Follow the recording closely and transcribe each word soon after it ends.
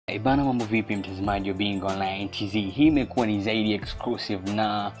Bana, mambo vipi mtazamaji wa Bingo Online TZ? Hii imekuwa ni zaidi exclusive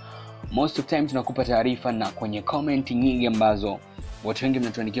na most of time tunakupa taarifa na kwenye comment nyingi ambazo watu wengi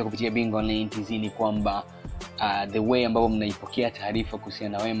mnatuandikia kupitia Bingo Online TZ ni kwamba the way ambapo mnaipokea taarifa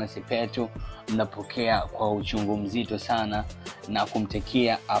kuhusiana na Wema Sepetu mnapokea kwa uchungu mzito sana na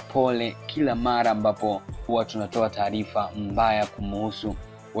kumtekea pole kila mara ambapo huwa tunatoa taarifa mbaya kumuhusu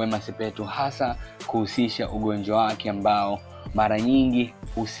Wema Sepetu, hasa kuhusisha ugonjwa wake ambao mara nyingi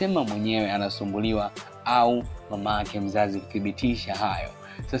husema mwenyewe anasumbuliwa au mama yake mzazi kuthibitisha hayo.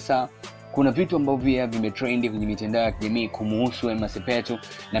 Sasa kuna vitu ambavyo vimetrendi kwenye mitandao ya kijamii kumuhusu Wema Sepetu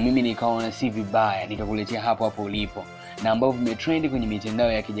na mimi nikaona si vibaya nikakuletea hapo ulipo, na ambavyo vimetrendi kwenye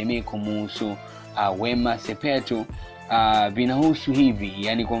mitandao ya kijamii kumuhusu Wema Sepetu vinahusu hivi.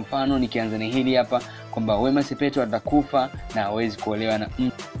 Yani kwa mfano nikianza na hili hapa kwamba Wema Sepetu atakufa na hawezi kuolewa na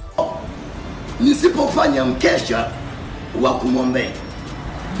nisipofanya mkesha wa kumwombea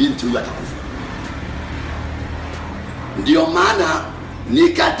binti huyu atakufa. Ndio maana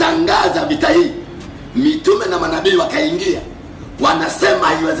nikatangaza vita hii, mitume na manabii wakaingia wanasema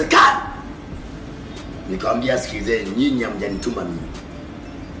haiwezekani. Nikamwambia sikizeni, nyinyi hamjanituma mimi.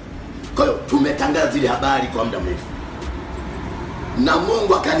 Kwa hiyo tumetangaza zile habari kwa muda mrefu, na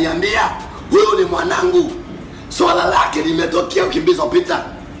Mungu akaniambia huyo ni mwanangu, swala lake limetokea ukimbizo pita.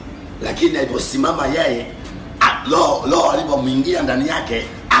 Lakini aliposimama yeye, lo alipomwingia ndani yake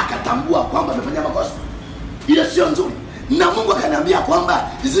akatambua kwamba amefanya makosa, ile sio nzuri. Na Mungu akaniambia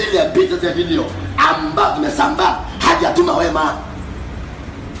kwamba zile picha za video ambazo zimesambaa hajatuma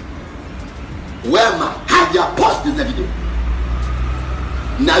Wema hajapost zile video,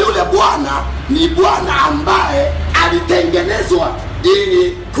 na yule bwana ni bwana ambaye alitengenezwa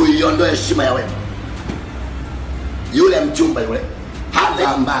ili kuiondoa heshima ya Wema. Yule mchumba yule hata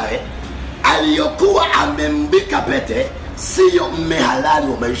ambaye aliyokuwa amembika pete sio mme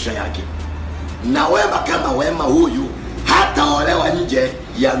halali wa maisha yake. Na Wema kama Wema huyu hataolewa nje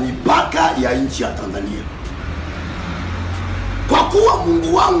ya mipaka ya nchi ya Tanzania, kwa kuwa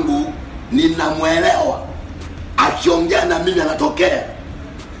Mungu wangu ninamwelewa, akiongea na mimi anatokea.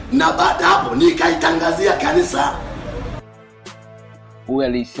 Na baada hapo nikaitangazia kanisa. Huyu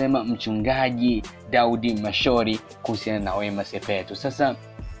alisema mchungaji Daudi Mashori kuhusiana na Wema Sepetu. Sasa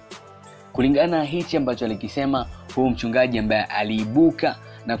kulingana na hichi ambacho alikisema huyu mchungaji ambaye aliibuka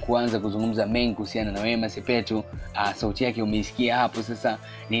na kuanza kuzungumza mengi kuhusiana na Wema Sepetu, sauti yake umeisikia hapo. Sasa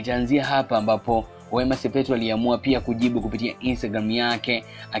nitaanzia hapa ambapo Wema Sepetu aliamua pia kujibu kupitia Instagram yake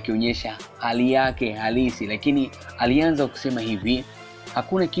akionyesha hali yake halisi, lakini alianza kusema hivi: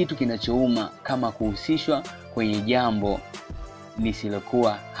 hakuna kitu kinachouma kama kuhusishwa kwenye jambo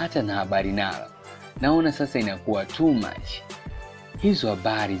nisilokuwa hata na habari nalo. Naona sasa inakuwa too much. Hizo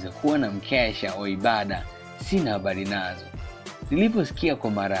habari za kuwa na mkesha wa ibada sina habari nazo. Niliposikia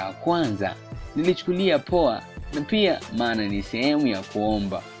kwa mara ya kwanza nilichukulia poa, na pia maana ni sehemu ya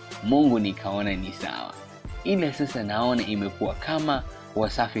kuomba Mungu, nikaona ni sawa. Ila sasa naona imekuwa kama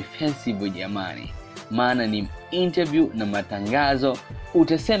Wasafi Festival jamani, maana ni interview na matangazo,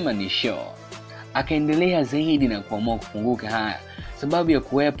 utasema ni show. Akaendelea zaidi na kuamua kufunguka haya: sababu ya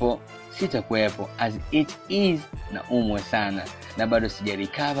kuwepo sitakuwepo, as it is na umwe sana na bado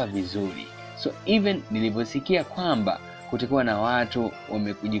sijarecover vizuri. So even nilivyosikia kwamba kutakuwa na watu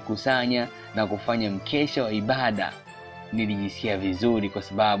wamejikusanya na kufanya mkesha wa ibada, nilijisikia vizuri kwa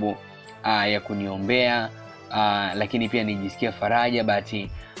sababu ya kuniombea, lakini pia nilijisikia faraja, but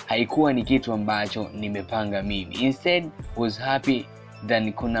haikuwa ni kitu ambacho nimepanga mimi. Instead was happy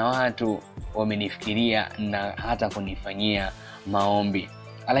that kuna watu wamenifikiria na hata kunifanyia maombi.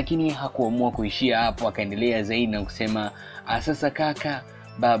 Lakini hakuamua kuishia hapo, akaendelea zaidi na kusema sasa kaka,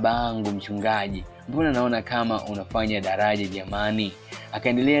 babangu mchungaji, mbona naona kama unafanya daraja jamani?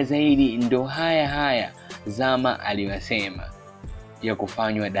 Akaendelea zaidi, ndo haya zama aliyosema ya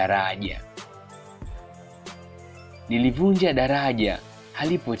kufanywa daraja. Nilivunja daraja,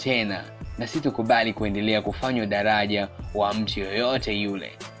 halipo tena na sitokubali kuendelea kufanywa daraja wa mtu yoyote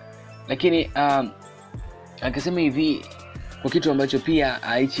yule. Lakini akasema hivi kwa kitu ambacho pia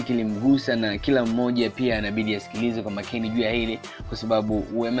hichi kilimgusa na kila mmoja pia inabidi asikilize kwa makini juu ya hili, kwa sababu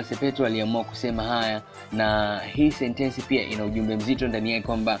Wema Sepetu aliamua kusema haya, na hii sentence pia ina ujumbe mzito ndani yake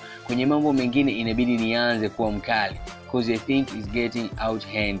kwamba kwenye mambo mengine inabidi nianze kuwa mkali because I think it's getting out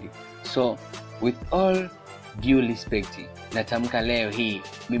hand. So with all due respect, natamka leo hii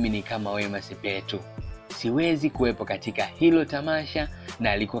mimi ni kama Wema Sepetu, siwezi kuwepo katika hilo tamasha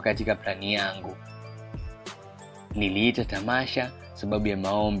na alikuwa katika plani yangu. Niliita tamasha sababu ya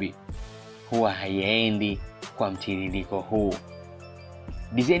maombi huwa hayaendi kwa mtiririko huu.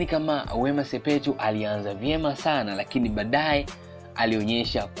 Design kama Wema Sepetu alianza vyema sana, lakini baadaye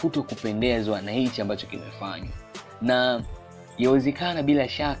alionyesha kutokupendezwa na hichi ambacho kimefanywa. Na yawezekana bila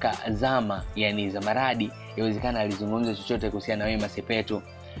shaka Zama, yani Zamaradi, yawezekana alizungumza chochote kuhusiana na Wema Sepetu,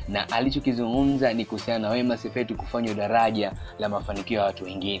 na alichokizungumza ni kuhusiana na Wema Sepetu kufanywa daraja la mafanikio ya watu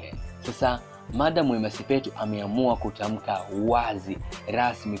wengine. Sasa Madam Wema Sepetu ameamua kutamka wazi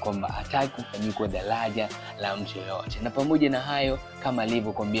rasmi kwamba hataki kufanyikwa daraja la mtu yoyote, na pamoja na hayo, kama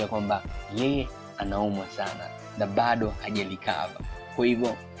alivyokuambia kwamba yeye anaumwa sana na bado hajalikava. Kwa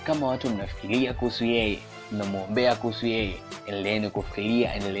hivyo kama watu mnafikiria kuhusu yeye, mnamuombea kuhusu yeye, endeleeni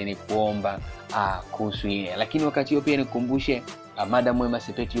kufikiria, endeleeni kuomba kuhusu yeye. Lakini wakati huo pia nikukumbushe, Madam Wema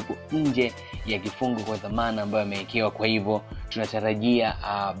Sepetu yupo nje ya kifungo kwa dhamana ambayo amewekewa. Kwa hivyo tunatarajia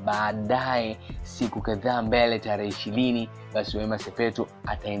baadaye siku kadhaa mbele, tarehe 20, basi Wema Sepetu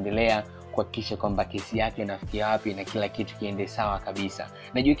ataendelea kuhakikisha kwamba kesi yake inafikia wapi na kila kitu kiende sawa kabisa.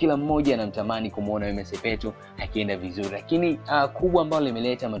 Najua kila mmoja anamtamani kumuona Wema Sepetu akienda vizuri, lakini kubwa ambalo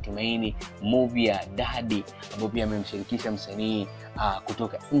limeleta matumaini, movie ya Daddy ambayo pia amemshirikisha msanii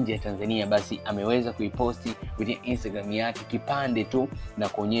kutoka nje ya Tanzania, basi ameweza kuiposti kwenye Instagram yake kipande tu na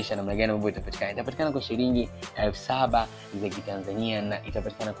kuonyesha namna gani mambo itapatikana. Itapatikana kwa shilingi 7,000 za Kitanzania na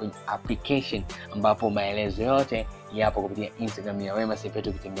itapatikana kwenye application ambapo maelezo yote yapo kupitia Instagram ya Wema Sepetu.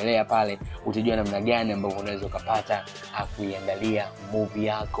 Ukitembelea pale utajua namna gani ambavyo unaweza kupata kuiangalia movie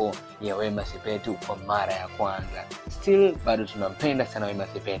yako ya Wema Sepetu kwa mara ya kwanza. Still bado tunampenda sana Wema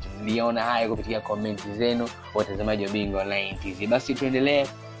Sepetu. Niliona haya kupitia comment zenu watazamaji wa Bingo Online TV. Basi tuendelee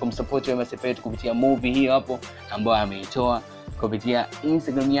kumsupport Wema Sepetu kupitia movie hiyo hapo ambayo ameitoa kupitia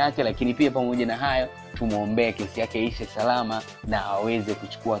Instagram yake, lakini pia pamoja na hayo tumuombee kesi yake ishe salama na aweze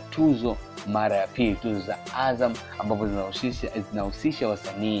kuchukua tuzo mara ya pili, tuzo za Azam ambapo zinahusisha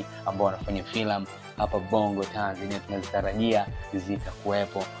wasanii ambao wanafanya filamu hapa Bongo Tanzania. Tunazitarajia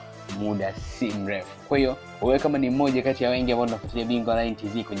zitakuwepo muda si mrefu. Kwa hiyo wewe kama ni mmoja kati ya wengi ambao wanafuatilia Bingo Online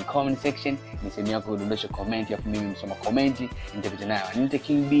TV, kwenye comment section ni sehemu yako kudondosha comment, hapo mimi msoma comment nitapita nayo. Nita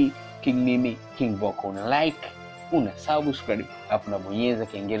King B, King Mimi, King Boko. Una like, una subscribe, hapo unabonyeza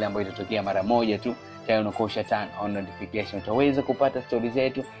kengele ambayo itatokea mara moja tu, tayari unakosha turn on notification. Utaweza kupata stories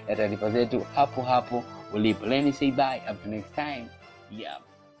zetu na taarifa zetu hapo hapo ulipo. Let me say bye, up to next time. Yeah.